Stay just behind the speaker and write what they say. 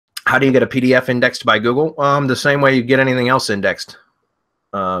How do you get a PDF indexed by Google? The same way you get anything else indexed,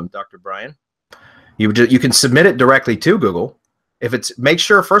 Dr. Brian. You can submit it directly to Google. If it's, make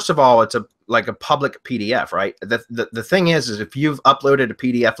sure first of all it's like a public PDF, right? The thing is if you've uploaded a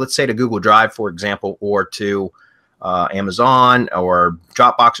PDF, let's say to Google Drive, for example, or to Amazon or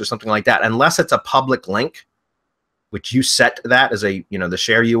Dropbox or something like that, unless it's a public link, which you set that as a, the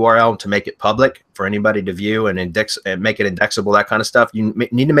share URL to make it public for anybody to view and index and make it indexable, that kind of stuff. You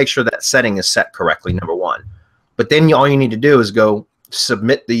need to make sure that setting is set correctly, number one. But then all you need to do is go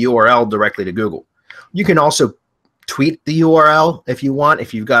submit the URL directly to Google. You can also tweet the URL if you want,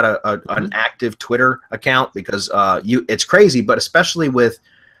 if you've got an active Twitter account, because it's crazy, but especially with,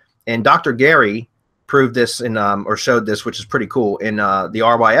 and Dr. Gary proved this in or showed this, which is pretty cool, in the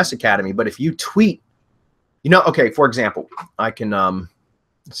RYS Academy. But if you tweet, okay, for example, I can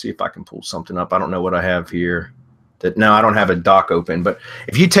let's see if I can pull something up. I don't know what I have here. No, I don't have a doc open. But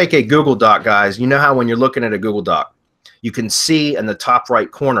if you take a Google Doc, guys, you know how when you're looking at a Google Doc, you can see in the top right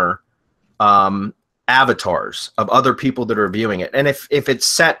corner avatars of other people that are viewing it. And if it's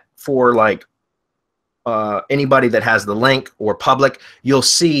set for like anybody that has the link or public, you'll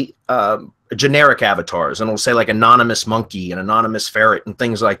see generic avatars, and it'll say like anonymous monkey and anonymous ferret and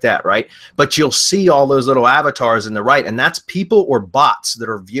things like that, right? But you'll see all those little avatars in the right, and that's people or bots that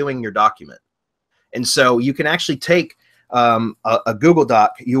are viewing your document. And so you can actually take a Google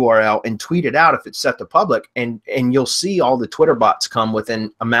Doc URL and tweet it out if it's set to public, and you'll see all the Twitter bots come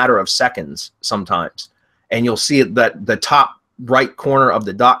within a matter of seconds sometimes, and you'll see that the top right corner of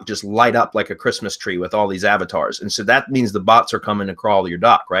the doc just light up like a Christmas tree with all these avatars. And so that means the bots are coming to crawl your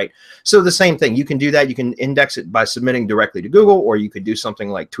doc, right? So the same thing, you can do that. You can index it by submitting directly to Google, or you could do something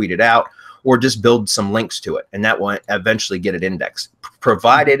like tweet it out, or just build some links to it, and that will eventually get it indexed,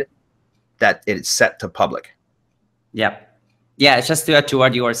 provided that it's set to public. Yep. Yeah, it's just to add to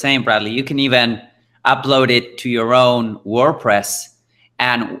what you were saying, Bradley, you can even upload it to your own WordPress.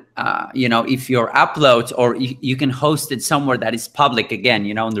 And, if your uploads, or you can host it somewhere that is public, again,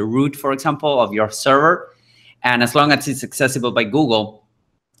 in the root, for example, of your server. And as long as it's accessible by Google,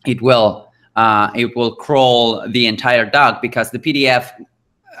 it will crawl the entire doc, because the PDF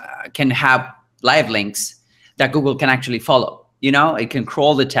can have live links that Google can actually follow. It can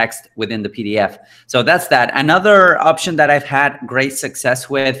crawl the text within the PDF. So that's that. Another option that I've had great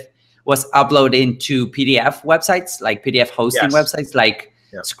success with was uploading to PDF websites, like PDF hosting websites, like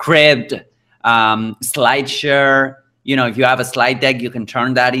Script, SlideShare. If you have a slide deck, you can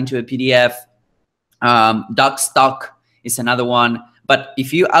turn that into a PDF. DocStock is another one. But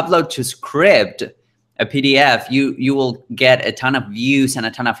if you upload to Script a PDF, you will get a ton of views and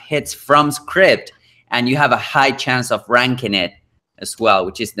a ton of hits from Script, and you have a high chance of ranking it as well,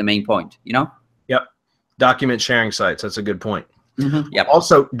 which is the main point, Yep. Document sharing sites. That's a good point. Yep.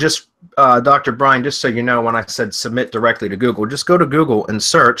 Also, just Dr. Brian, just so you know, when I said submit directly to Google, just go to Google and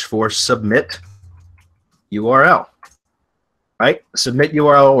search for submit URL, right? Submit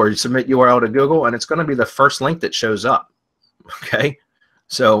URL, or submit URL to Google, and it's going to be the first link that shows up. Okay,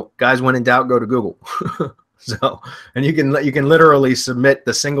 so guys, when in doubt, go to Google. So, and you can literally submit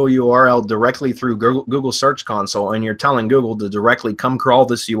the single URL directly through Google Search Console, and you're telling Google to directly come crawl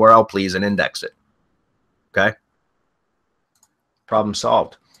this URL, please, and index it. Okay. Problem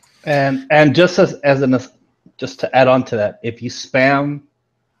solved. And just just to add on to that, if you spam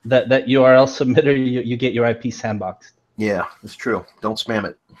that URL submitter, you get your IP sandboxed. Yeah, it's true. Don't spam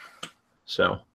it. So